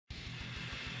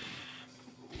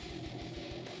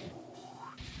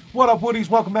What up, Woodies?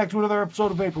 Welcome back to another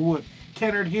episode of Vaporwood.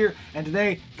 Kennard here, and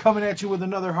today, coming at you with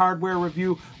another hardware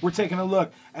review, we're taking a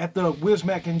look at the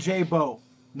Wismec and Jaybo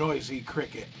Noisy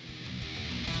Cricket.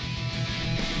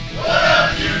 What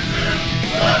up,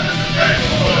 YouTube? Welcome to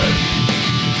Vaporwood!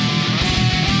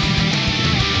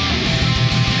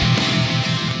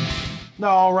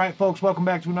 Alright, folks, welcome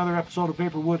back to another episode of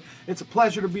Vaporwood. It's a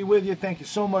pleasure to be with you. Thank you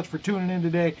so much for tuning in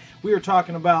today. We are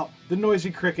talking about the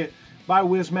Noisy Cricket by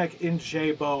Wismec and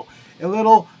Jaybo, a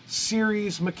little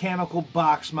series mechanical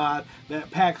box mod that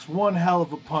packs one hell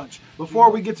of a punch. Before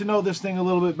we get to know this thing a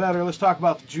little bit better, let's talk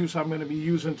about the juice I'm going to be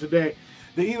using today.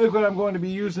 The e-liquid I'm going to be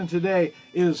using today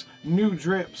is New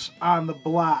Drips on the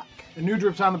Block. And New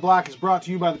Drips on the Block is brought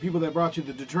to you by the people that brought you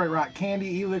the Detroit Rock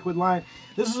Candy e-liquid line.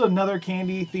 This is another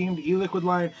candy-themed e-liquid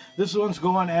line. This one's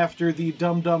going after the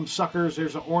Dum Dum Suckers.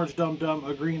 There's an orange Dum Dum,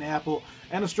 a green apple,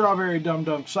 and a strawberry Dum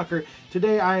Dum Sucker.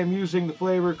 Today I am using the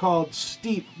flavor called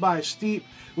Steep by Steep,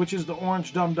 which is the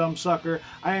orange Dum Dum Sucker.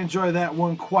 I enjoy that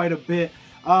one quite a bit.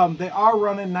 They are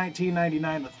running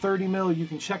 $19.99 a 30 mil. You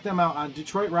can check them out on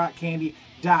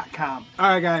DetroitRockCandy.com.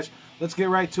 Alright guys, let's get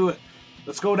right to it.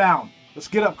 Let's go down. Let's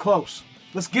get up close.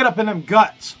 Let's get up in them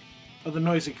guts of the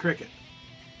Noisy Cricket.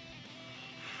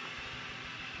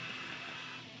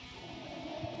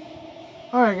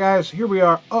 Alright guys, here we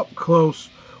are up close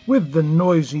with the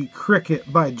Noisy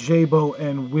Cricket by Jaybo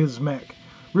and Wismec.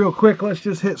 Real quick, let's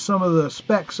just hit some of the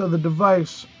specs of the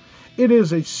device. It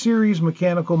is a series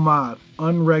mechanical mod,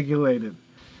 unregulated.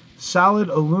 Solid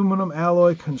aluminum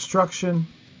alloy construction,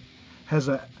 has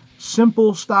a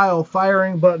simple style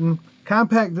firing button,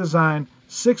 compact design,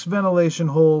 6 ventilation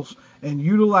holes, and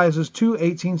utilizes 2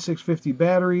 18650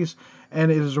 batteries,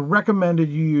 and it is recommended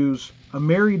you use a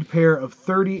married pair of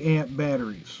 30 amp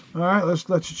batteries. Alright, let's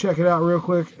let you check it out real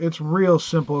quick. It's real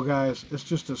simple, guys. It's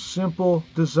just a simple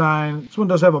design. This one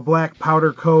does have a black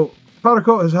powder coat. Powder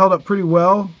coat has held up pretty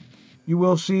well. You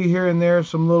will see here and there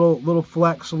some little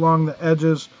flecks along the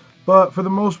edges, but for the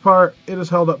most part it has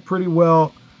held up pretty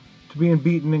well to being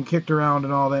beaten and kicked around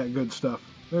and all that good stuff.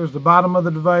 There's the bottom of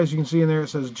the device. You can see in there it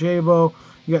says Jaybo.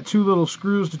 You got 2 little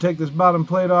screws to take this bottom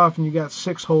plate off, and you got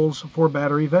 6 holes for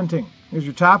battery venting. Here's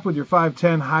your top with your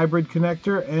 510 hybrid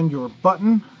connector and your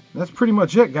button. That's pretty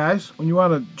much it, guys. When you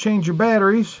want to change your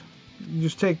batteries, you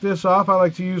just take this off. I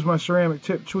like to use my ceramic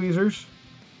tip tweezers.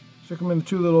 Stick them in the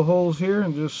 2 little holes here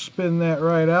and just spin that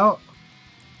right out.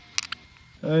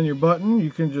 And then your button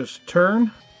you can just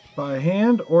turn by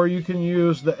hand, or you can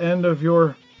use the end of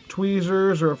your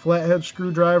tweezers or a flathead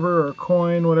screwdriver or a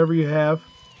coin, whatever you have.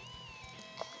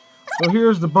 So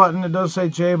here's the button. It does say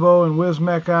Jaybo and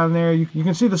Wismec on there. You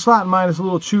can see the slot in mine is a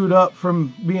little chewed up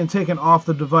from being taken off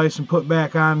the device and put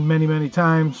back on many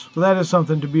times. So that is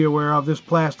something to be aware of. This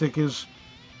plastic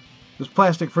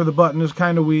for the button is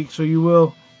kind of weak, so you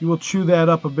will chew that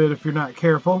up a bit if you're not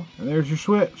careful. And there's your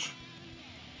switch.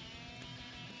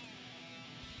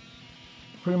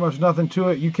 Pretty much nothing to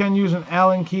it. You can use an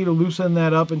Allen key to loosen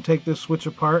that up and take this switch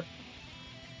apart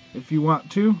if you want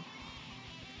to.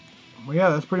 Well,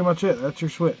 yeah, that's pretty much it. That's your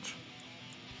switch.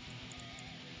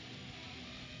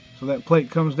 So that plate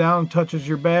comes down, touches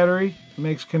your battery,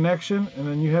 makes connection, and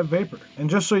then you have vapor. And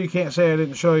just so you can't say I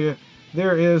didn't show you,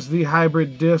 there is the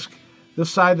hybrid disc. The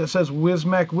side that says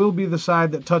Wismec will be the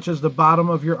side that touches the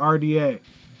bottom of your RDA.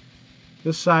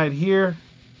 This side here,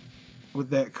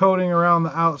 with that coating around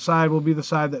the outside, will be the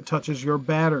side that touches your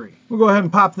battery. We'll go ahead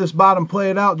and pop this bottom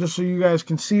plate out just so you guys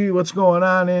can see what's going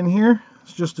on in here.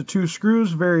 It's just the 2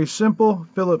 screws, very simple,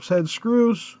 Phillips head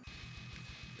screws.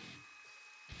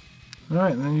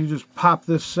 Alright, and then you just pop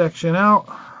this section out.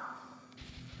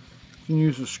 You can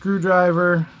use a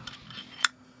screwdriver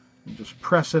and just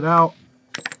press it out.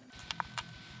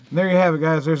 And there you have it,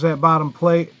 guys. There's that bottom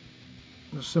plate.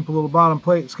 This simple little bottom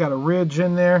plate. It's got a ridge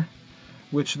in there,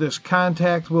 which this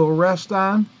contact will rest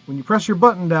on. When you press your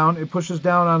button down, it pushes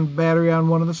down on the battery on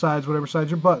one of the sides, whatever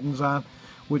side your button's on,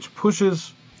 which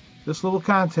pushes this little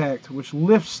contact, which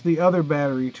lifts the other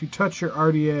battery to touch your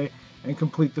RDA and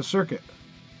complete the circuit.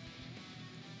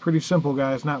 Pretty simple,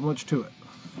 guys, not much to it.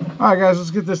 Alright guys,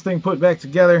 let's get this thing put back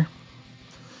together.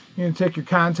 You're going to take your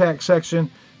contact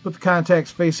section, put the contacts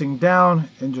facing down,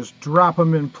 and just drop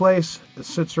them in place. It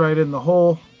sits right in the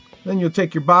hole. Then you'll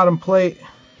take your bottom plate,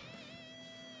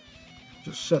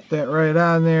 just set that right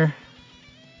on there.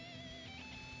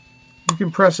 You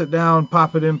can press it down,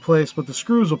 pop it in place, but the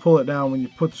screws will pull it down when you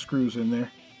put the screws in there.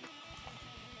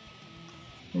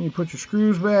 And you put your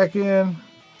screws back in.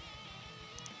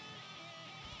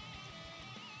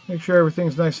 Make sure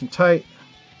everything's nice and tight.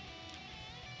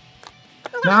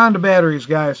 Now on to batteries,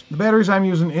 guys. The batteries I'm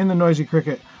using in the Noisy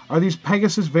Cricket are these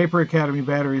Pegasus Vapor Academy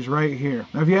batteries right here.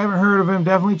 Now, if you haven't heard of him,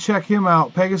 definitely check him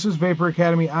out. Pegasus Vapor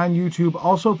Academy on YouTube,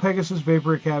 also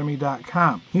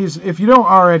PegasusVaporAcademy.com. If you don't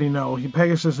already know,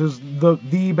 Pegasus is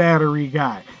the battery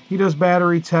guy. He does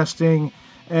battery testing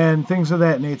and things of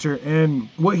that nature. And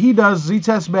what he does is he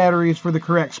tests batteries for the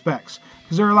correct specs.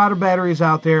 Because there are a lot of batteries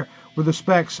out there where the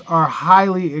specs are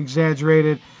highly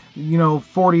exaggerated.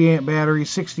 40 amp batteries,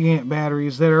 60 amp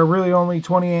batteries that are really only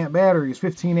 20 amp batteries,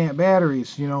 15 amp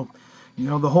batteries,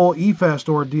 the whole E-Fest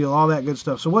ordeal, all that good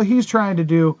stuff. So what he's trying to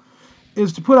do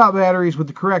is to put out batteries with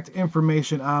the correct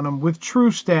information on them, with true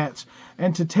stats,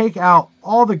 and to take out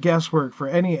all the guesswork for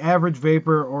any average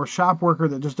vapor or shop worker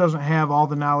that just doesn't have all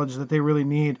the knowledge that they really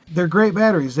need. They're great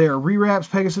batteries. They are rewraps.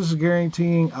 Pegasus is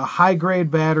guaranteeing a high-grade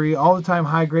battery, all-the-time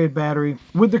high-grade battery,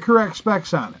 with the correct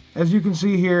specs on it. As you can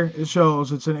see here, it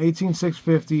shows it's an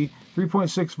 18650,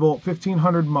 3.6 volt,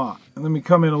 1500 mAh. And let me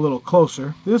come in a little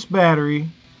closer. This battery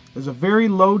is a very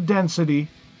low density,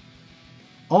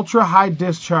 ultra high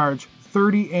discharge,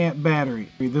 30 amp battery.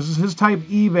 This is his type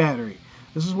E battery.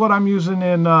 This is what I'm using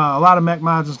in a lot of mech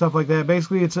mods and stuff like that.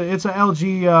 Basically, it's a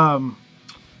LG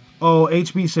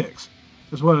HB6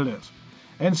 is what it is.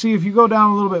 And see, if you go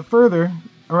down a little bit further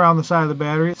around the side of the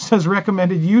battery, it says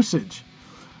recommended usage.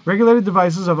 Regulated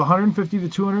devices of 150 to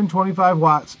 225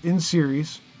 watts in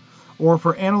series, or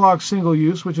for analog single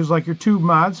use, which is like your tube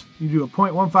mods, you do a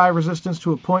 0.15 resistance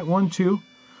to a 0.12.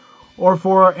 Or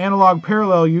for analog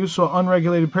parallel use, so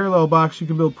unregulated parallel box, you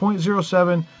can build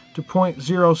 0.07 to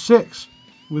 0.06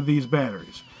 with these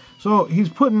batteries. So he's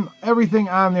putting everything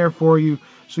on there for you,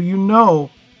 so you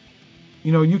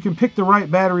can pick the right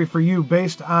battery for you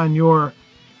based on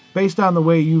the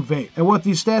way you vape. And what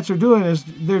these stats are doing is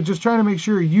they're just trying to make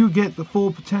sure you get the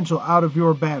full potential out of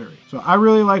your battery. So I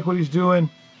really like what he's doing.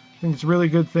 I think it's a really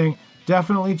good thing.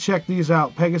 Definitely check these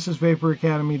out,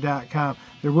 PegasusVaporAcademy.com.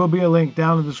 There will be a link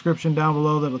down in the description down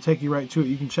below that'll take you right to it.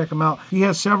 You can check them out. He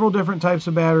has several different types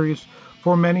of batteries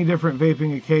for many different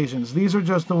vaping occasions. These are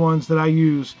just the ones that I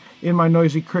use in my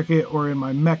Noisy Cricket or in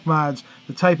my mech mods.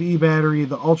 The Type E battery,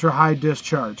 the ultra high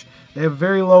discharge. They have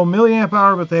very low milliamp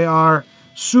hour, but they are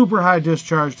super high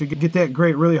discharge to get that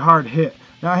great, really hard hit.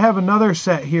 Now I have another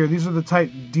set here. These are the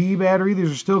Type D battery.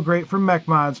 These are still great for mech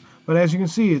mods, but as you can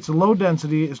see, it's a low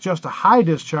density, it's just a high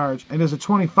discharge, and it's a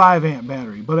 25 amp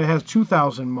battery, but it has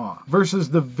 2000 mAh, versus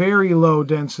the very low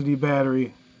density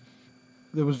battery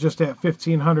that was just at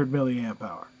 1500 milliamp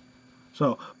hour.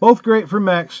 So both great for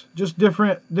mechs, just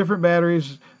different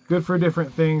batteries, good for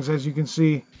different things. As you can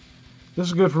see, this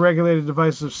is good for regulated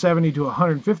devices of 70 to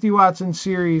 150 watts in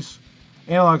series,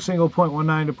 analog single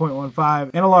 0.19 to 0.15,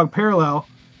 analog parallel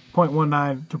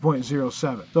 0.19 to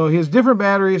 0.07. So he has different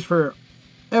batteries for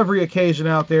every occasion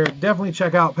out there. Definitely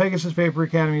check out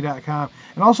PegasusVaporAcademy.com,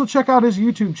 and also check out his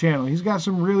YouTube channel. He's got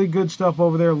some really good stuff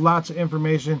over there, lots of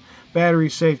information, battery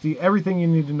safety, everything you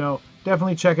need to know.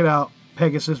 Definitely check it out,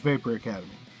 Pegasus Vapor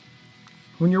Academy.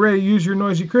 When you're ready to use your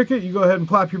Noisy Cricket, you go ahead and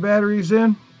plop your batteries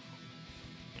in.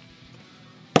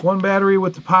 One battery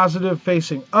with the positive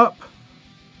facing up,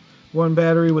 one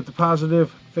battery with the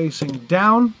positive facing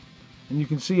down, and you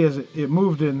can see as it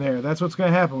moved in there. That's what's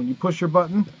going to happen when you push your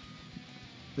button.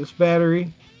 This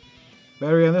battery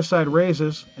on this side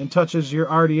raises and touches your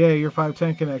RDA, your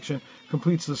 510 connection,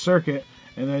 completes the circuit,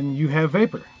 and then you have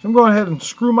vapor. So I'm going ahead and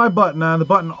screw my button on. The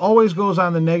button always goes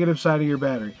on the negative side of your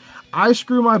battery. I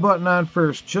screw my button on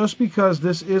first just because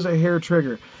this is a hair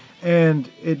trigger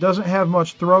and it doesn't have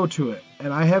much throw to it.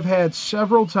 And I have had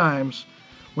several times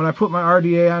when I put my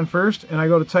RDA on first and I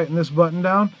go to tighten this button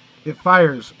down, it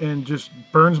fires and just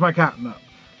burns my cotton up.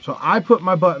 So I put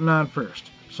my button on first.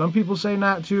 Some people say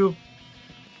not to.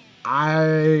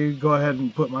 I go ahead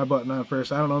and put my button on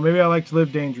first. I don't know, maybe I like to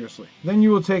live dangerously. Then you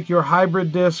will take your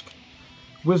hybrid disc,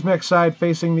 Wismec side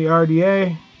facing the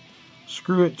RDA,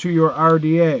 screw it to your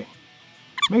RDA.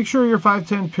 Make sure your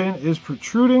 510 pin is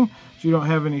protruding so you don't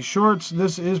have any shorts.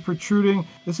 This is protruding.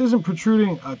 This isn't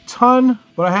protruding a ton,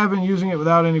 but I have been using it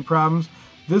without any problems.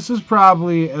 This is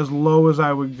probably as low as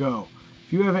I would go.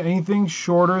 If you have anything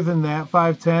shorter than that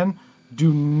 510,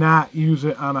 do not use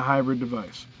it on a hybrid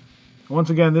device. Once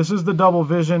again, this is the double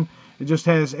vision. It just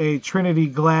has a Trinity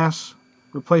glass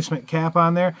replacement cap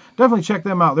on there. Definitely check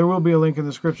them out. There will be a link in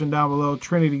the description down below,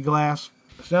 Trinity glass.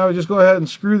 So now we just go ahead and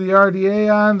screw the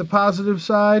RDA on the positive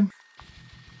side.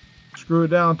 Screw it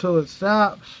down until it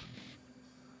stops.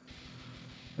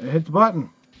 And hit the button.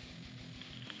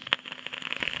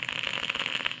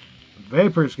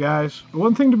 Vapors, guys.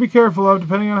 One thing to be careful of,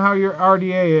 depending on how your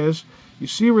RDA is, you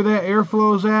see where that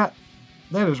airflow is at?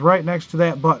 that is right next to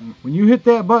that button. When you hit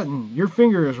that button, your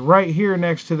finger is right here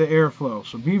next to the airflow.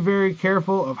 So be very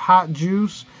careful of hot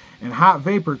juice and hot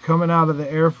vapor coming out of the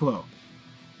airflow.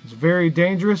 It's very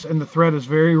dangerous and the threat is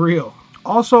very real.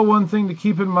 Also, one thing to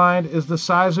keep in mind is the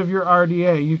size of your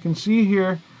RDA. You can see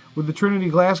here with the Trinity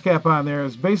glass cap on there,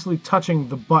 it's basically touching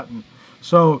the button.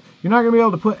 So you're not going to be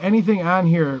able to put anything on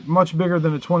here much bigger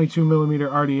than a 22mm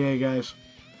RDA, guys.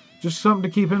 Just something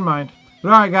to keep in mind.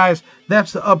 But alright guys,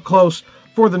 that's the up close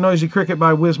for the Noisy Cricket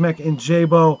by Wismec and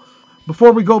Jaybo.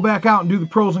 Before we go back out and do the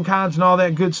pros and cons and all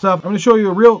that good stuff, I'm going to show you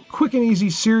a real quick and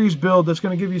easy series build that's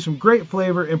going to give you some great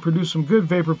flavor and produce some good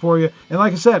vapor for you. And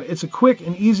like I said, it's a quick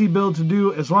and easy build to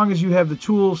do as long as you have the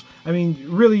tools. I mean,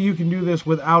 really you can do this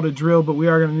without a drill, but we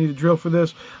are going to need a drill for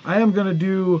this. I am going to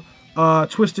do a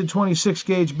twisted 26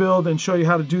 gauge build and show you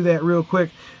how to do that real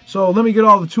quick. So let me get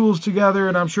all the tools together,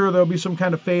 and I'm sure there'll be some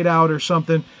kind of fade out or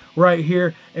something right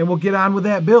here, and we'll get on with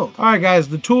that build. Alright guys,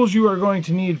 the tools you are going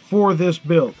to need for this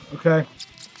build, okay?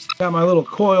 Got my little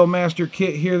Coil Master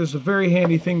kit here. This is a very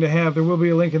handy thing to have. There will be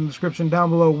a link in the description down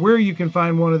below where you can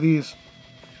find one of these.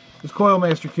 This Coil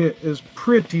Master kit is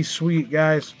pretty sweet,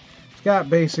 guys. It's got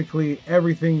basically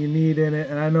everything you need in it,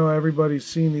 and I know everybody's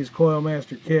seen these Coil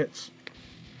Master kits.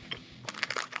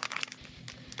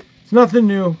 It's nothing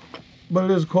new, but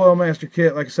it is a Coil Master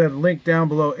kit. Like I said, link down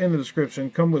below in the description.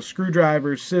 Come with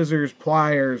screwdrivers, scissors,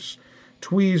 pliers,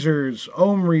 tweezers,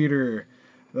 ohm reader,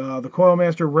 the Coil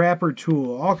Master wrapper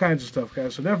tool, all kinds of stuff,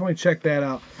 guys. So definitely check that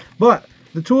out. But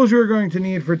the tools you're going to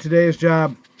need for today's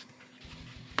job,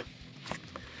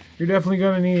 you're definitely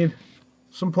going to need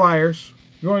some pliers.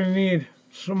 You're going to need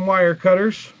some wire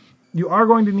cutters. You are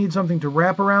going to need something to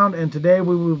wrap around, and today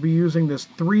we will be using this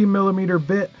 3mm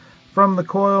bit from the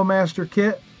Coil Master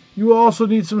kit. You will also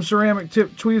need some ceramic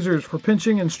tip tweezers for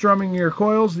pinching and strumming your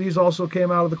coils. These also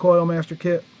came out of the Coil Master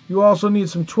kit. You also need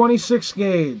some 26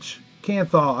 gauge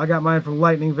Kanthal. I got mine from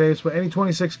Lightning Vapes, but any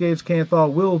 26 gauge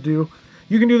Kanthal will do.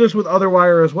 You can do this with other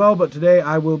wire as well, but today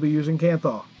I will be using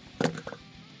Kanthal.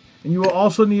 And you will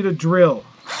also need a drill.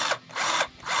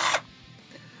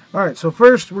 Alright, so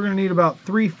first we're going to need about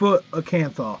 3 foot of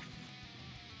Kanthal.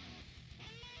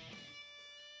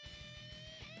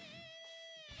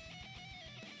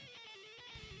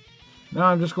 Now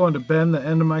I'm just going to bend the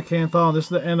end of my Kanthal. This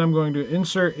is the end I'm going to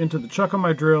insert into the chuck of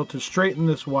my drill to straighten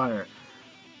this wire.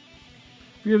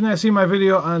 If you have not seen my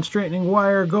video on straightening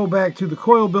wire, go back to the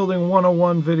Coil Building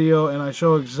 101 video and I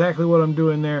show exactly what I'm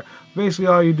doing there. Basically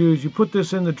all you do is you put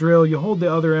this in the drill, you hold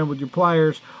the other end with your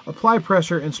pliers, apply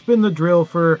pressure and spin the drill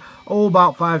for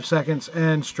about 5 seconds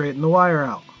and straighten the wire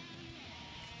out.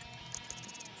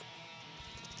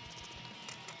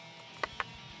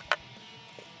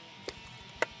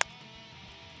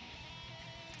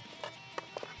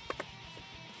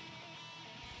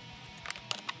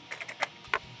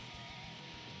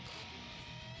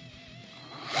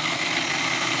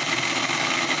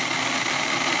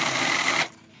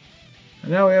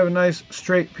 Now we have a nice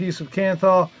straight piece of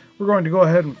Kanthal. We're going to go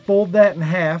ahead and fold that in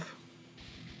half.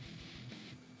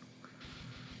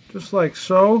 Just like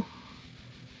so.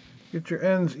 Get your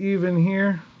ends even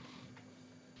here.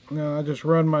 Now I just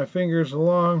run my fingers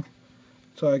along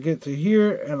until I get to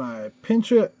here and I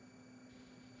pinch it.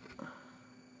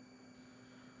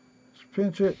 Just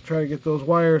pinch it. Try to get those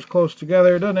wires close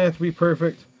together. It doesn't have to be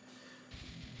perfect,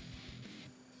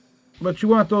 but you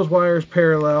want those wires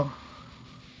parallel.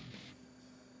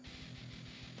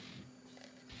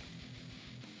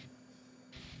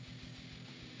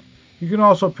 You can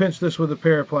also pinch this with a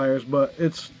pair of pliers, but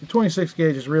the 26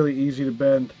 gauge is really easy to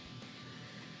bend.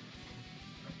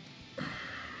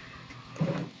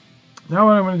 Now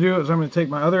what I'm going to do is I'm going to take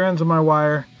my other ends of my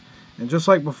wire, and just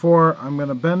like before, I'm going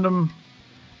to bend them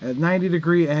at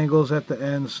 90-degree angles at the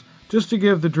ends, just to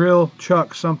give the drill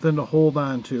chuck something to hold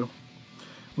on to.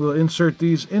 We'll insert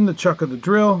these in the chuck of the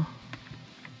drill.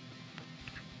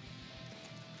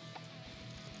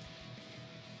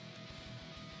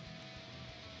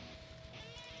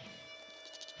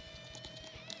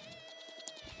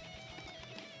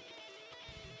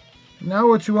 Now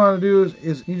what you want to do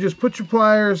is you just put your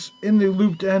pliers in the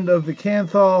looped end of the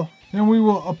Kanthal. Then we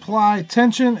will apply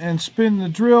tension and spin the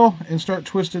drill and start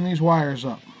twisting these wires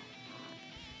up.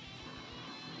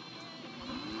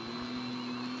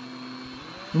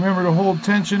 Remember to hold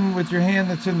tension with your hand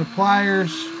that's in the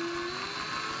pliers.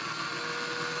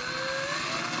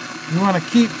 You want to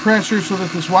keep pressure so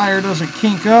that this wire doesn't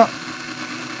kink up.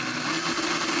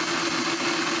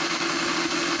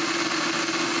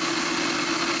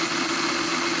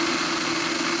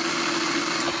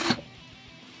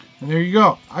 And there you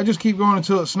go. I just keep going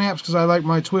until it snaps because I like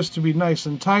my twist to be nice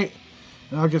and tight.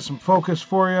 And I'll get some focus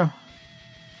for you.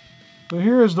 So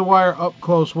here is the wire up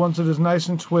close once it is nice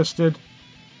and twisted.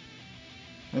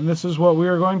 And this is what we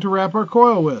are going to wrap our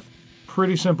coil with.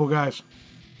 Pretty simple, guys.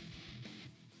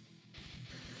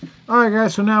 Alright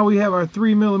guys, so now we have our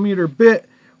 3mm bit.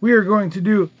 We are going to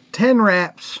do 10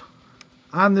 wraps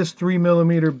on this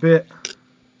 3mm bit.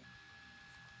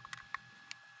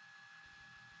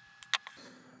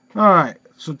 Alright,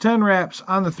 so 10 wraps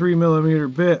on the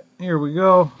 3mm bit. Here we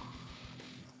go.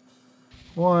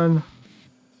 1,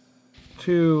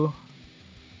 2,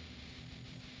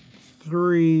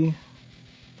 3,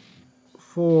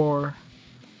 4,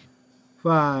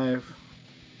 5,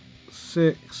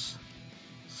 6,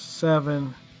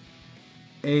 7,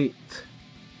 8,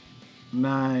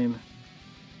 9,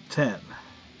 10.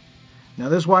 Now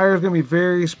this wire is going to be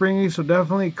very springy, so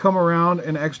definitely come around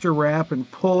an extra wrap and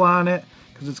pull on it,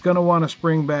 because it's going to want to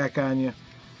spring back on you.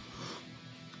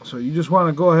 So you just want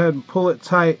to go ahead and pull it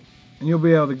tight, and you'll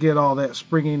be able to get all that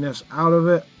springiness out of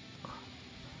it.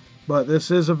 But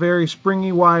this is a very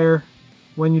springy wire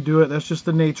when you do it. That's just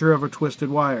the nature of a twisted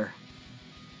wire.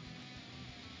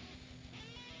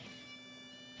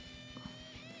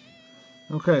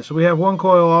 Okay, so we have one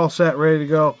coil all set, ready to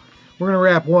go. We're going to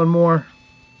wrap one more.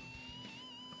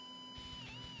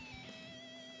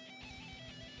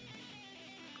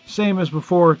 Same as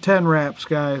before, 10 wraps,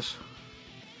 guys.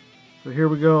 So here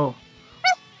we go.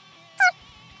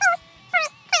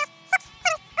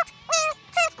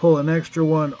 Pull an extra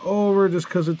one over just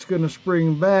because it's going to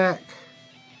spring back.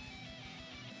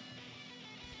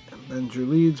 And bend your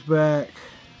leads back.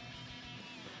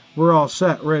 We're all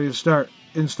set, ready to start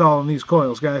installing these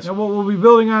coils, guys. Now what we'll be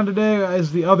building on today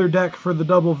is the other deck for the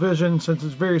double vision, since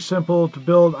it's very simple to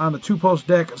build on a 2-post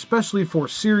deck, especially for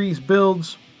series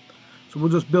builds. So we'll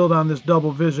just build on this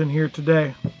double vision here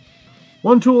today.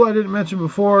 One tool I didn't mention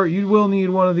before, you will need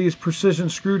one of these precision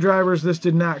screwdrivers. This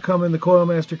did not come in the Coil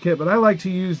Master kit, but I like to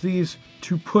use these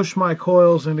to push my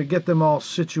coils and to get them all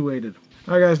situated.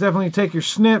 Alright guys, definitely take your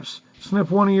snips, snip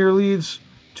one of your leads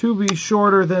to be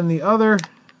shorter than the other.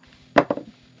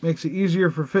 Makes it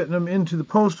easier for fitting them into the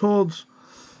post holes.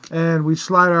 And we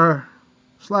slide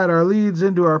our leads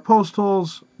into our post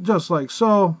holes just like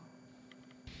so.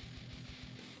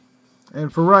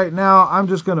 And for right now, I'm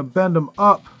just going to bend them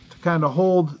up to kind of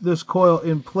hold this coil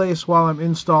in place while I'm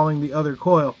installing the other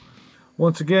coil.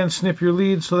 Once again, snip your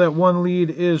lead so that one lead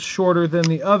is shorter than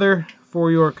the other for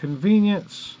your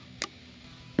convenience.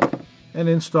 And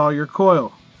install your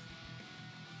coil.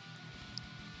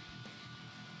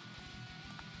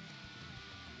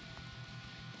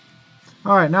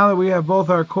 Alright, now that we have both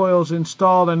our coils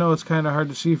installed, I know it's kind of hard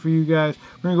to see for you guys.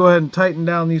 We're going to go ahead and tighten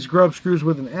down these grub screws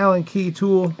with an Allen key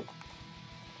tool.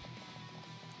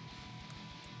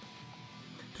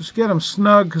 Just get them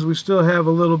snug because we still have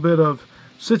a little bit of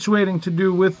situating to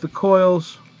do with the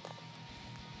coils.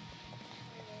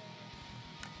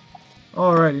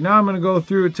 Alrighty, now I'm going to go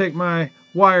through and take my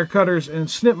wire cutters and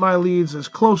snip my leads as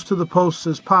close to the posts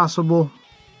as possible.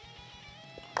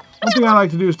 One thing I like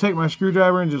to do is take my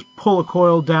screwdriver and just pull a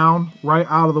coil down right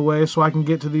out of the way so I can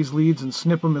get to these leads and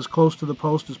snip them as close to the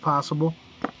post as possible.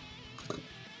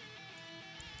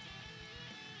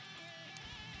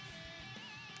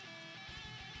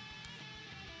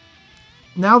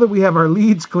 Now that we have our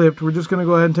leads clipped, we're just going to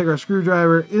go ahead and take our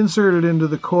screwdriver, insert it into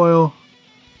the coil,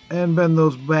 and bend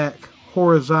those back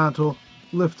horizontal,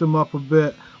 lift them up a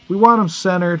bit. We want them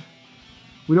centered.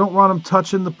 We don't want them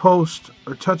touching the post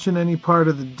or touching any part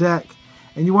of the deck,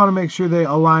 and you want to make sure they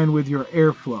align with your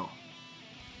airflow.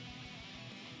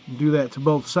 Do that to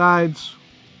both sides.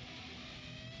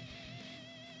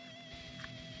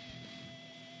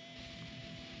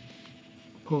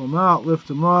 Pull them out, lift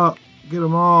them up, get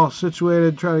them all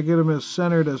situated, try to get them as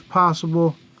centered as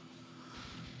possible.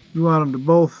 You want them to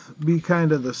both be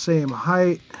kind of the same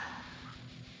height.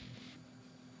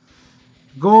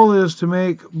 Goal is to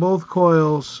make both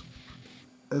coils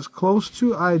as close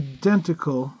to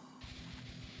identical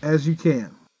as you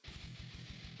can.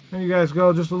 There you guys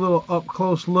go, just a little up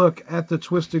close look at the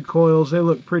twisted coils. They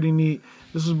look pretty neat.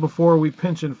 This is before we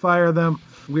pinch and fire them.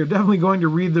 We're definitely going to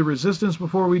read the resistance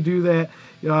before we do that.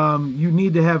 You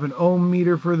need to have an ohm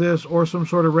meter for this or some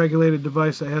sort of regulated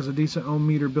device that has a decent ohm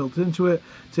meter built into it.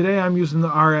 Today I'm using the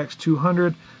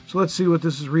RX200, so let's see what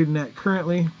this is reading at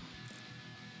currently.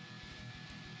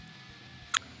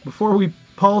 Before we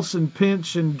pulse and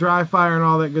pinch and dry fire and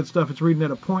all that good stuff, it's reading at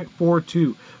a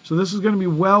 0.42. So this is going to be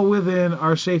well within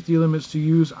our safety limits to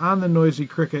use on the Noisy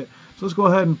Cricket. So let's go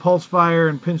ahead and pulse fire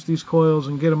and pinch these coils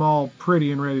and get them all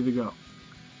pretty and ready to go.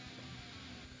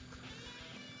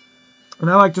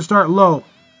 And I like to start low.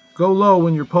 Go low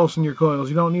when you're pulsing your coils.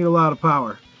 You don't need a lot of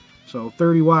power. So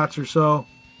 30 watts or so.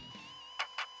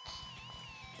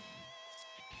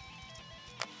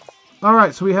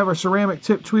 Alright, so we have our ceramic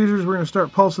tip tweezers. We're going to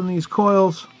start pulsing these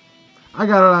coils. I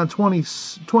got it on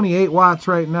 28 watts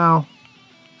right now.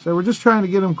 So we're just trying to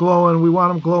get them glowing. We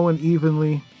want them glowing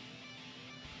evenly.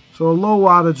 So a low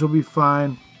wattage will be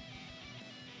fine.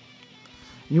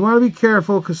 You want to be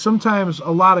careful because sometimes a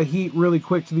lot of heat really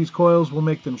quick to these coils will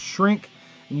make them shrink,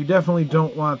 and you definitely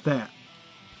don't want that.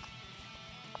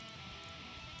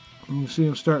 And you see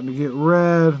them starting to get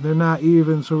red. They're not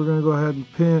even, so we're going to go ahead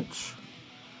and pinch.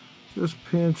 Just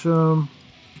pinch them.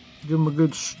 Give them a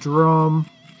good strum.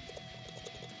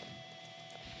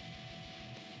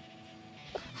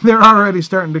 They're already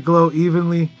starting to glow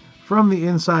evenly from the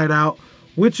inside out,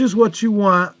 which is what you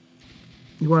want.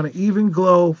 You want an even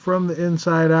glow from the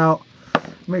inside out.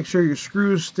 Make sure your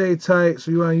screws stay tight.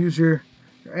 So you want to use your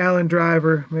Allen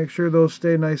driver. Make sure those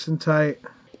stay nice and tight.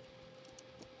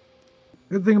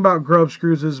 Good thing about grub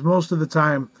screws is most of the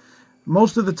time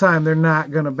they're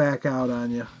not going to back out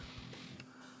on you.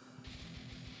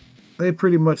 They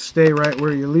pretty much stay right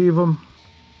where you leave them.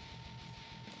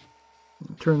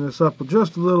 Turn this up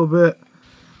just a little bit.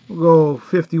 We'll go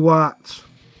 50 watts.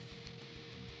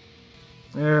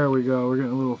 There we go. We're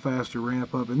getting a little faster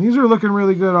ramp up. And these are looking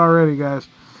really good already, guys.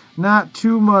 Not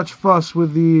too much fuss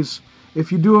with these.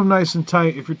 If you do them nice and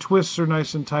tight, if your twists are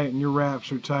nice and tight and your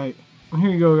wraps are tight. And here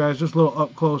you go, guys. Just a little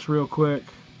up close real quick.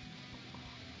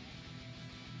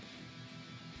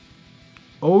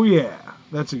 Oh, yeah.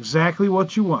 That's exactly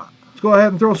what you want. Let's go ahead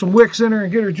and throw some wicks in her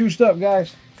and get her juiced up,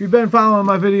 guys. If you've been following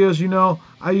my videos, you know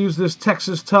I use this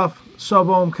Texas Tough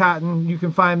sub-ohm cotton. You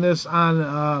can find this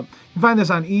on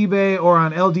eBay or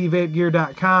on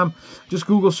ldvapegear.com. Just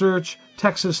Google search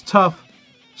Texas Tough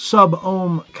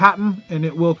sub-ohm cotton and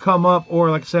it will come up. Or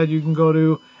like I said, you can go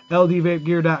to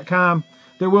ldvapegear.com.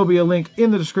 There will be a link in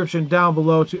the description down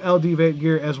below to LD Vape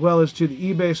Gear as well as to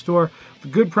the eBay store. The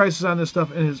good prices on this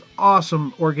stuff and it's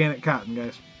awesome organic cotton,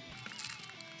 guys.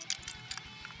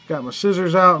 Got my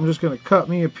scissors out. I'm just going to cut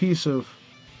me a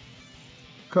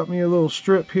little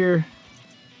strip here.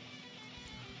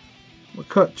 I'm going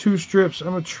to cut 2 strips.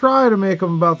 I'm going to try to make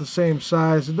them about the same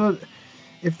size.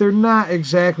 If they're not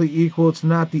exactly equal, it's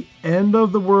not the end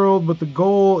of the world, but the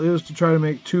goal is to try to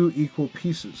make 2 equal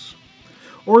pieces.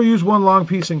 Or use 1 long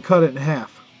piece and cut it in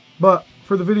half. But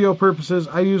for the video purposes,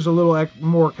 I use a little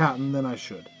more cotton than I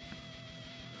should.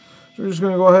 So we're just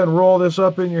going to go ahead and roll this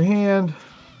up in your hand.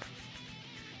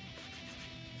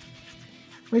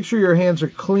 Make sure your hands are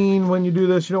clean when you do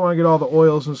this. You don't want to get all the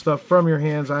oils and stuff from your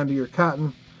hands onto your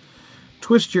cotton.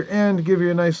 Twist your end, give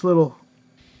you a nice little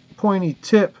pointy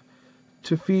tip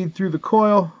to feed through the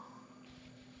coil.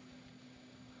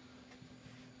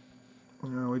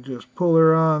 Now we just pull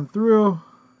her on through.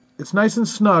 It's nice and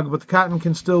snug, but the cotton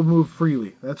can still move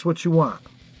freely. That's what you want.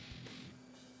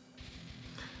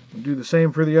 We'll do the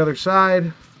same for the other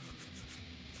side.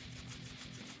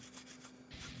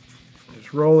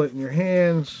 Just roll it in your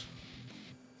hands.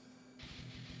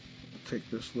 Take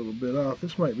this little bit off.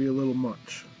 This might be a little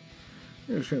much.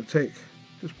 You're just going to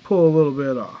just pull a little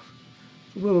bit off.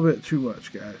 It's a little bit too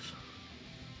much, guys.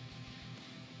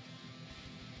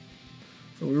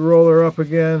 So we roll her up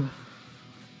again.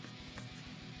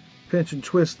 Pinch and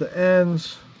twist the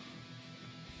ends.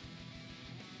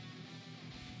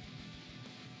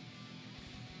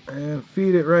 And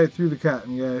feed it right through the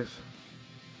cotton, guys.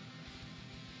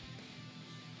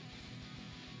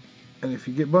 And if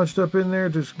you get bunched up in there,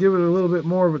 just give it a little bit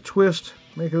more of a twist.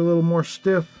 Make it a little more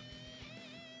stiff.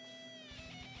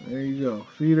 There you go.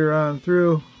 Feed her on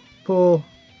through. Pull.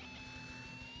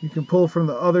 You can pull from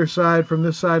the other side, from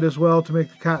this side as well, to make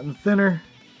the cotton thinner.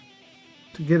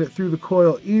 To get it through the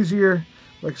coil easier.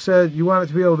 Like I said, you want it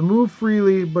to be able to move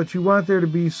freely, but you want there to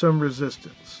be some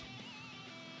resistance.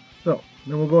 So,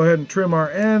 then we'll go ahead and trim our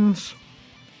ends.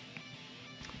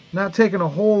 Not taking a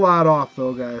whole lot off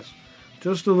though, guys.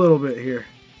 Just a little bit here.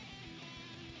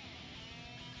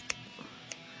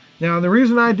 Now, the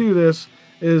reason I do this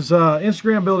is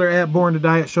Instagram builder at Born to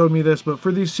Diet showed me this, but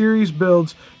for these series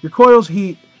builds, your coils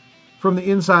heat from the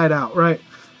inside out, right?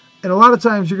 And a lot of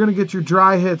times you're going to get your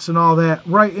dry hits and all that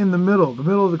right in the middle. The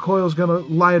middle of the coil is going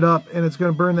to light up and it's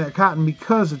going to burn that cotton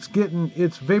because it's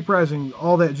vaporizing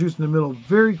all that juice in the middle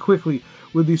very quickly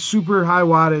with these super high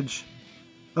wattage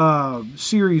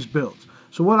series builds.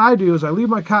 So what I do is I leave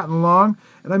my cotton long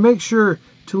and I make sure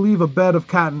to leave a bed of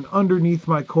cotton underneath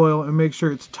my coil and make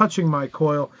sure it's touching my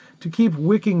coil to keep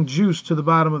wicking juice to the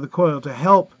bottom of the coil to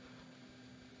help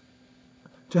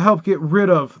get rid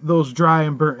of those dry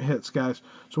and burnt hits, guys.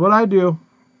 So what I do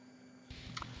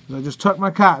is I just tuck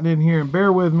my cotton in here, and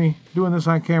bear with me, doing this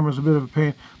on camera is a bit of a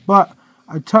pain, but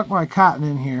I tuck my cotton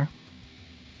in here.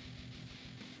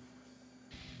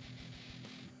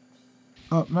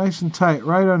 up nice and tight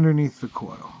right underneath the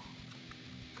coil.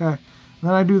 Okay,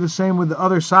 then I do the same with the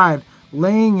other side,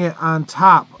 laying it on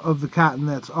top of the cotton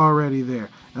that's already there.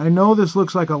 And I know this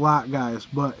looks like a lot, guys,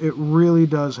 but it really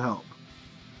does help.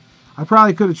 I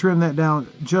probably could have trimmed that down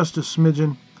just a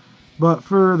smidgen, but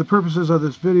for the purposes of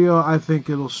this video, I think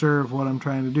it'll serve what I'm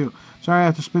trying to do. Sorry, I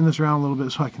have to spin this around a little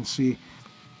bit so I can see.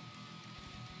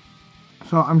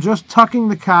 So I'm just tucking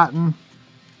the cotton,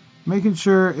 making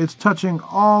sure it's touching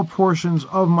all portions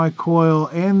of my coil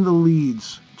and the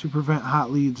leads to prevent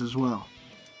hot leads as well.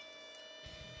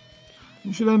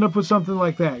 You should end up with something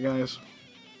like that, guys.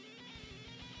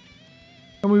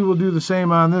 And we will do the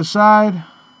same on this side.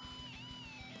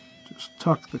 Just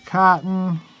tuck the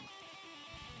cotton.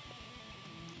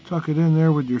 Tuck it in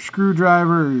there with your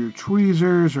screwdriver or your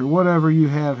tweezers or whatever you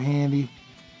have handy.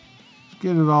 Just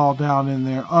get it all down in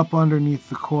there, up underneath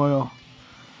the coil.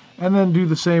 And then do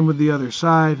the same with the other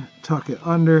side. Tuck it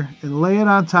under and lay it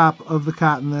on top of the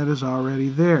cotton that is already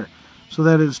there, so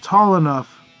that it is tall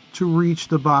enough to reach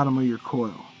the bottom of your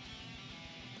coil.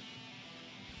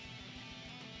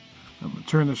 I'm going to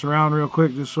turn this around real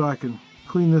quick just so I can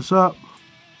clean this up.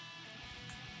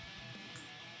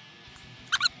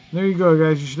 There you go,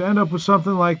 guys. You should end up with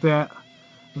something like that.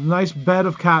 A nice bed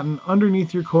of cotton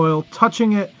underneath your coil,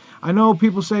 touching it. I know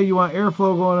people say you want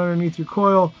airflow going underneath your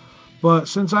coil, but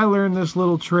since I learned this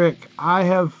little trick, I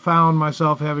have found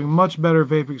myself having much better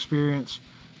vape experience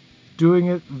doing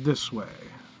it this way.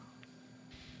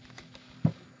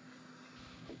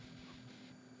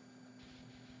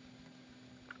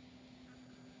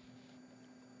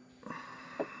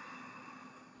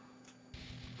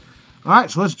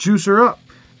 Alright, so let's juice her up.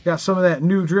 Got some of that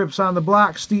new drips on the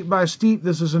block, Steep by Steep.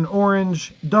 This is an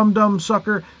orange Dum Dum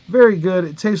sucker. Very good.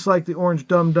 It tastes like the orange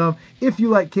Dum Dum. If you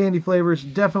like candy flavors,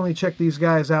 definitely check these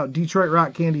guys out.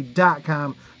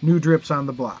 DetroitRockCandy.com. New drips on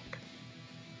the block.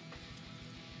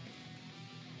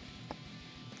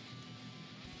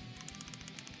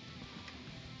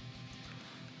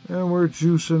 And we're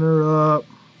juicing her up.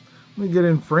 Let me get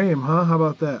in frame, huh? How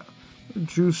about that? We're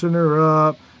juicing her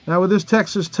up. Now with this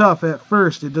Texas Tough, at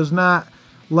first, it does not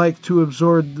like to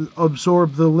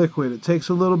absorb the liquid. It takes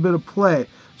a little bit of play.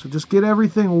 So just get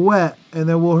everything wet, and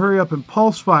then we'll hurry up and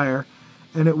pulse fire,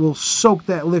 and it will soak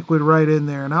that liquid right in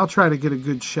there. And I'll try to get a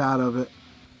good shot of it.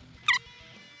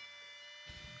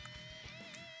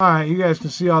 Alright, you guys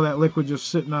can see all that liquid just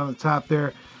sitting on the top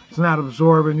there. It's not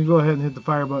absorbing. You go ahead and hit the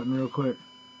fire button real quick.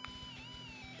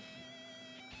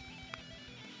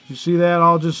 You see that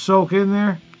all just soak in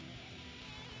there?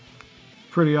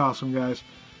 Pretty awesome, guys.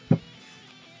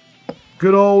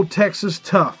 Good old Texas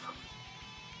Tough.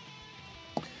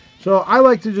 So I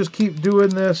like to just keep doing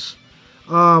this.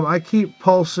 I keep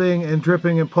pulsing and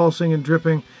dripping and pulsing and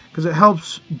dripping because it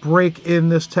helps break in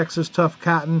this Texas Tough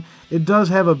cotton. It does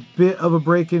have a bit of a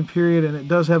break-in period, and it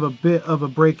does have a bit of a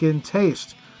break-in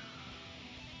taste.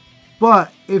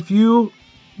 But if you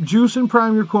juice and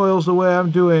prime your coils the way I'm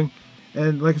doing,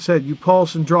 and like I said, you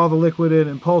pulse and draw the liquid in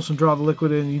and pulse and draw the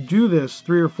liquid in, you do this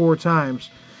 3 or 4 times,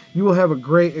 you will have a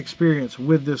great experience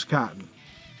with this cotton.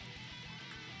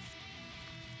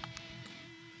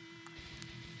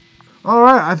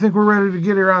 Alright, I think we're ready to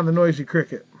get her on the Noisy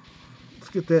Cricket. Let's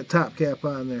get that top cap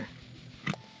on there.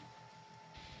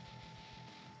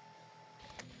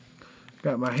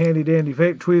 Got my handy dandy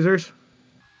vape tweezers.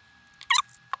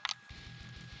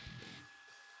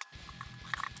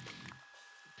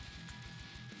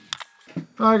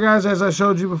 Alright guys, as I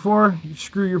showed you before, you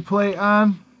screw your plate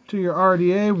on to your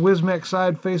RDA, Wismec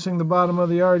side facing the bottom of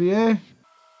the RDA.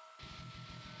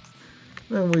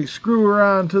 Then we screw her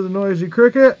on to the Noisy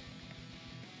Cricket.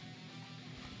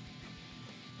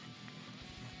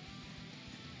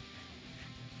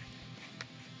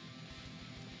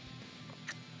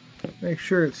 Make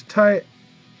sure it's tight.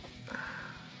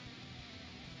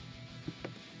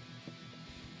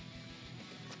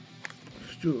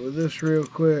 Let's do it with this real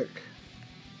quick.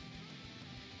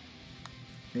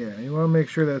 Yeah, you want to make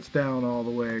sure that's down all the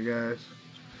way, guys.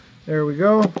 There we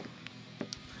go.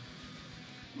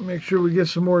 Make sure we get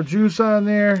some more juice on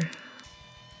there.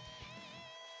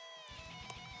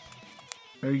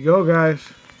 There you go, guys.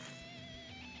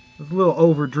 It's a little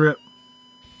over drip.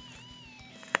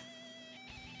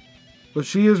 But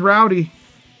she is rowdy.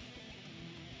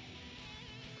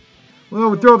 Well,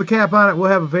 we throw the cap on it. We'll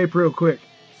have a vape real quick.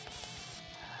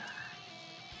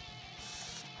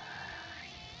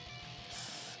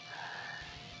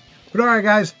 But alright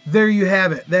guys, there you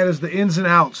have it. That is the ins and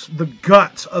outs, the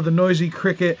guts of the Noisy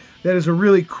Cricket. That is a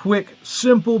really quick,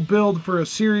 simple build for a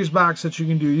series box that you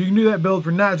can do. You can do that build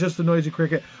for not just the Noisy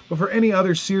Cricket, but for any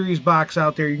other series box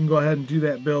out there, you can go ahead and do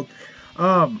that build.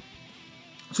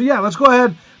 So yeah, let's go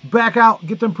ahead, back out,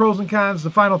 get them pros and cons, the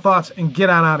final thoughts, and get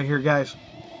on out of here, guys.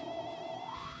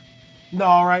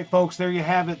 All right, folks, there you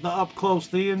have it. The up close,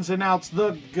 the ins and outs,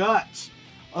 the guts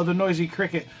of the Noisy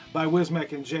Cricket by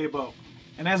Wismec and Jaybo.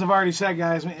 And as I've already said,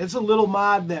 guys, it's a little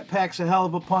mod that packs a hell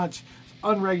of a punch. It's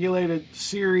unregulated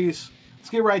series. Let's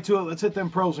get right to it. Let's hit them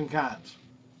pros and cons.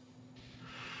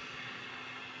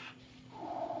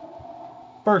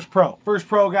 First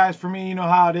pro, guys, for me, you know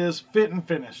how it is. Fit and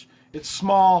finish. It's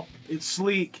small, it's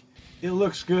sleek, it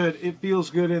looks good, it feels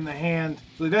good in the hand.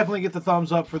 So definitely get the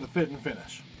thumbs up for the fit and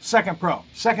finish. Second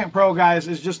pro, guys,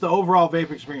 is just the overall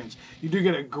vape experience. You do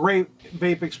get a great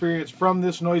vape experience from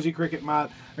this Noisy Cricket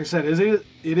mod. Like I said, it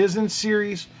is in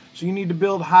series, so you need to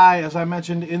build high. As I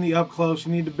mentioned in the up close,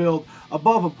 you need to build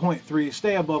above a 0.3,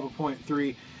 stay above a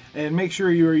 0.3, and make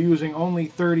sure you are using only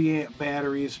 30 amp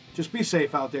batteries. Just be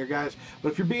safe out there, guys.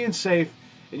 But if you're being safe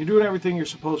and you're doing everything you're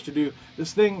supposed to do,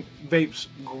 this thing vapes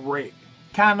great.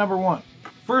 Con number one.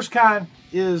 First con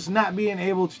is not being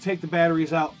able to take the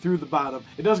batteries out through the bottom.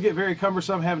 It does get very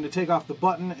cumbersome having to take off the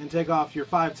button and take off your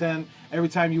 510 every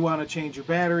time you want to change your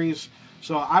batteries.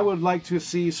 So I would like to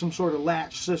see some sort of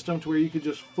latch system to where you could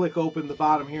just flick open the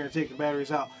bottom here and take the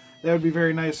batteries out. That would be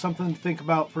very nice. Something to think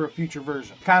about for a future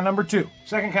version. Con number two.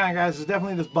 Second con, guys, is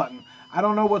definitely this button. I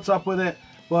don't know what's up with it,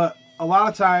 but a lot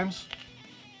of times,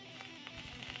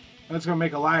 that's going to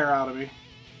make a liar out of me.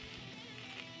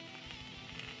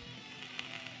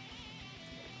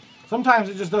 Sometimes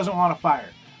it just doesn't want to fire.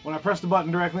 When I press the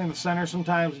button directly in the center,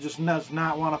 sometimes it just does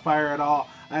not want to fire at all.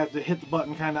 I have to hit the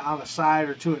button kind of on the side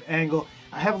or to an angle.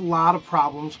 I have a lot of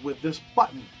problems with this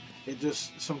button. It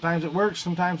just, sometimes it works,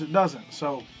 sometimes it doesn't.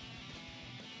 So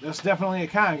that's definitely a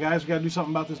con, guys. We got to do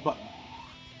something about this button.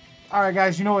 All right,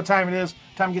 guys, you know what time it is.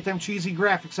 Time to get them cheesy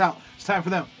graphics out. It's time for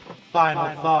them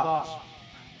final thoughts.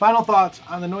 Final thoughts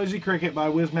on the Noisy Cricket by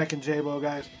Wismec and Jaybo,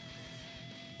 guys.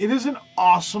 It is an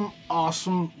awesome,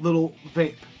 awesome little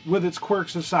vape with its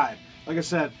quirks aside. Like I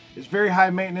said, it's very high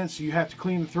maintenance. You have to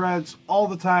clean the threads all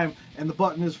the time, and the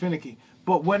button is finicky.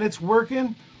 But when it's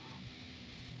working,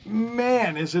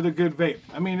 man, is it a good vape.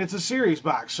 I mean, it's a series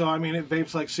box, so I mean, it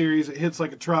vapes like series, it hits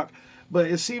like a truck. But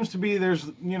it seems to be there's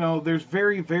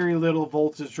very, very little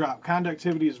voltage drop.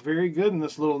 Conductivity is very good in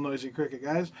this little Noisy Cricket,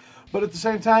 guys. But at the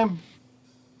same time,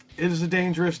 it is a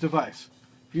dangerous device.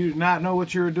 If you do not know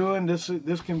what you're doing, this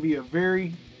can be a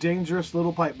very dangerous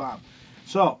little pipe bomb.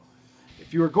 So,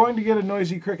 if you are going to get a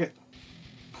Noisy Cricket,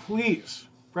 please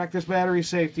practice battery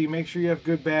safety. Make sure you have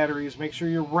good batteries. Make sure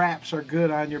your wraps are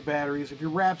good on your batteries. If your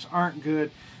wraps aren't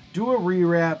good, do a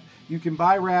re-wrap. You can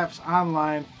buy wraps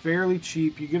online fairly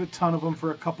cheap. You get a ton of them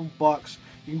for a couple bucks.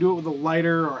 You can do it with a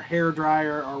lighter or hair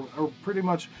dryer or pretty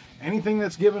much anything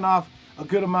that's giving off a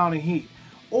good amount of heat.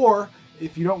 Or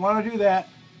if you don't want to do that,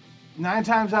 9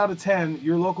 times out of 10,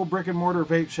 your local brick and mortar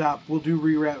vape shop will do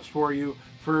re-wraps for you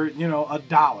for,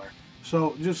 $1.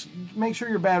 So just make sure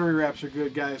your battery wraps are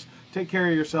good, guys. Take care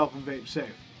of yourself and vape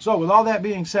safe. So with all that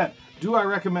being said, do I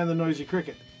recommend the Noisy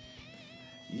Cricket?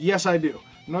 Yes, I do.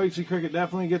 Noisy Cricket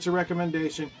definitely gets a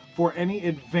recommendation for any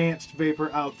advanced vapor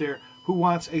out there who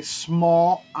wants a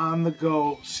small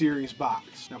on-the-go series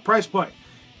box. Now, price point.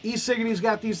 E-Ciggity's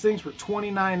got these things for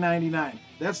 $29.99.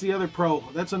 That's the other pro.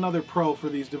 That's another pro for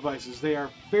these devices. They are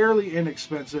fairly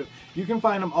inexpensive. You can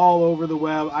find them all over the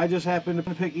web. I just happen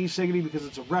to pick E-Ciggity because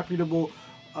it's a reputable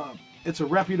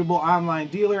online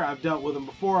dealer. I've dealt with them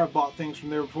before. I've bought things from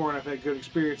there before, and I've had good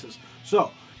experiences. So,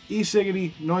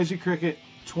 E-Ciggity, Noisy Cricket,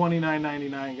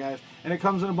 $29.99, guys. And it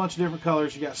comes in a bunch of different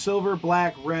colors. You got silver,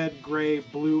 black, red, gray,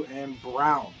 blue, and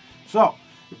brown. So,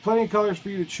 there's plenty of colors for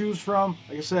you to choose from.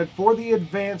 Like I said, for the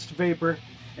advanced vapor,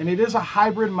 and it is a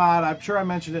hybrid mod. I'm sure I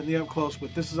mentioned it in the up close,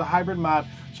 but this is a hybrid mod.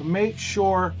 So make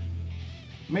sure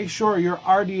your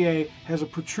RDA has a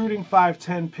protruding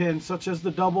 510 pin, such as the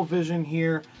Double Vision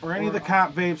here, or any of the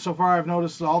comp vapes. So far, I've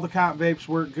noticed all the comp vapes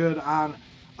work good on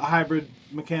a hybrid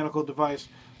mechanical device.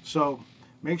 So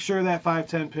make sure that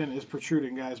 510 pin is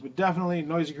protruding, guys. But definitely,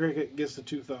 Noisy Cricket gets the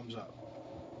 2 thumbs up.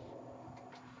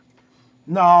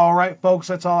 All right, folks,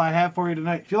 that's all I have for you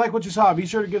tonight. If you like what you saw, be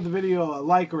sure to give the video a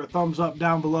like or a thumbs up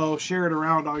down below. Share it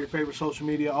around all your favorite social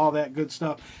media, all that good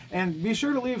stuff. And be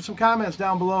sure to leave some comments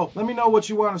down below. Let me know what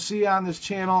you want to see on this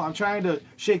channel. I'm trying to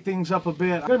shake things up a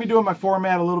bit. I'm going to be doing my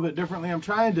format a little bit differently. I'm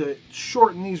trying to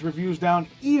shorten these reviews down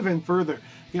even further.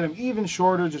 Get them even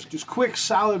shorter, just quick,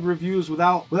 solid reviews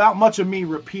without much of me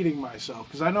repeating myself,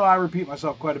 because I know I repeat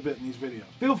myself quite a bit in these videos.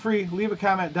 Feel free, leave a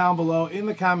comment down below in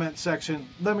the comment section.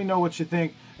 Let me know what you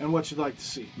think, and what you'd like to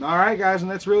see. All right, guys, and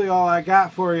that's really all I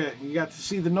got for you. You got to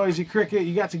see the Noisy Cricket.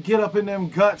 You got to get up in them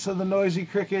guts of the Noisy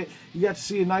Cricket. You got to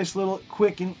see a nice little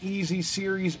quick and easy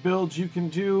series builds you can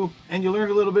do. And you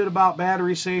learned a little bit about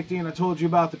battery safety, and I told you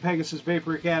about the Pegasus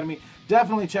Vapor Academy.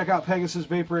 Definitely check out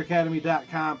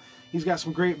PegasusVaporAcademy.com. He's got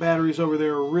some great batteries over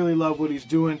there. I really love what he's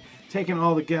doing, taking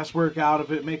all the guesswork out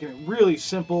of it, making it really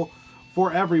simple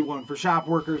for everyone, for shop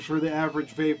workers, for the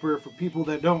average vapor, for people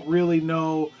that don't really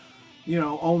know, you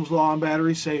know, Ohm's law and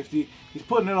battery safety. He's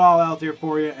putting it all out there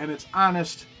for you, and it's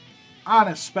honest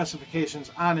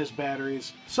specifications on his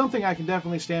batteries. Something I can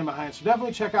definitely stand behind. So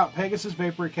definitely check out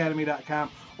PegasusVaporAcademy.com,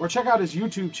 or check out his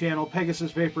YouTube channel,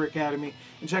 Pegasus Vapor Academy,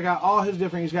 and check out all his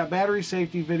different, he's got battery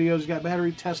safety videos, he's got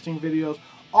battery testing videos,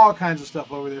 all kinds of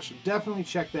stuff over there. So definitely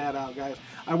check that out, guys.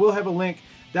 I will have a link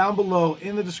down below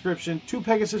in the description to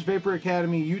Pegasus Vapor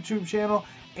Academy YouTube channel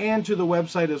and to the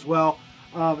website as well.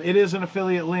 It is an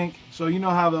affiliate link, so you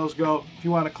know how those go. If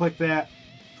you want to click that,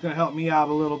 it's going to help me out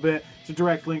a little bit. It's a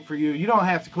direct link for you. You don't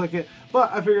have to click it,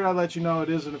 but I figured I'd let you know it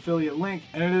is an affiliate link,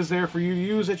 and it is there for you to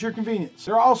use at your convenience.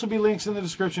 There will also be links in the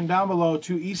description down below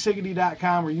to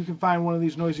eCiggity.com, where you can find one of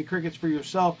these Noisy Crickets for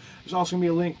yourself. There's also going to be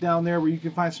a link down there where you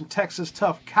can find some Texas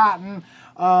Tough cotton.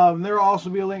 There will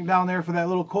also be a link down there for that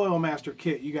little Coil Master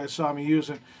kit you guys saw me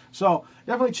using. So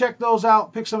definitely check those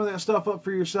out. Pick some of that stuff up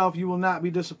for yourself. You will not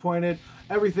be disappointed.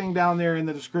 Everything down there in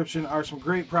the description are some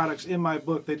great products in my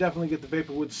book. They definitely get the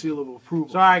Vaporwood seal of approval.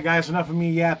 So, all right, guys, enough of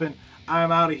me yapping.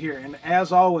 I'm out of here. And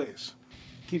as always,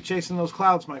 keep chasing those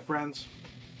clouds, my friends.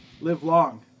 Live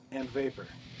long and vapor.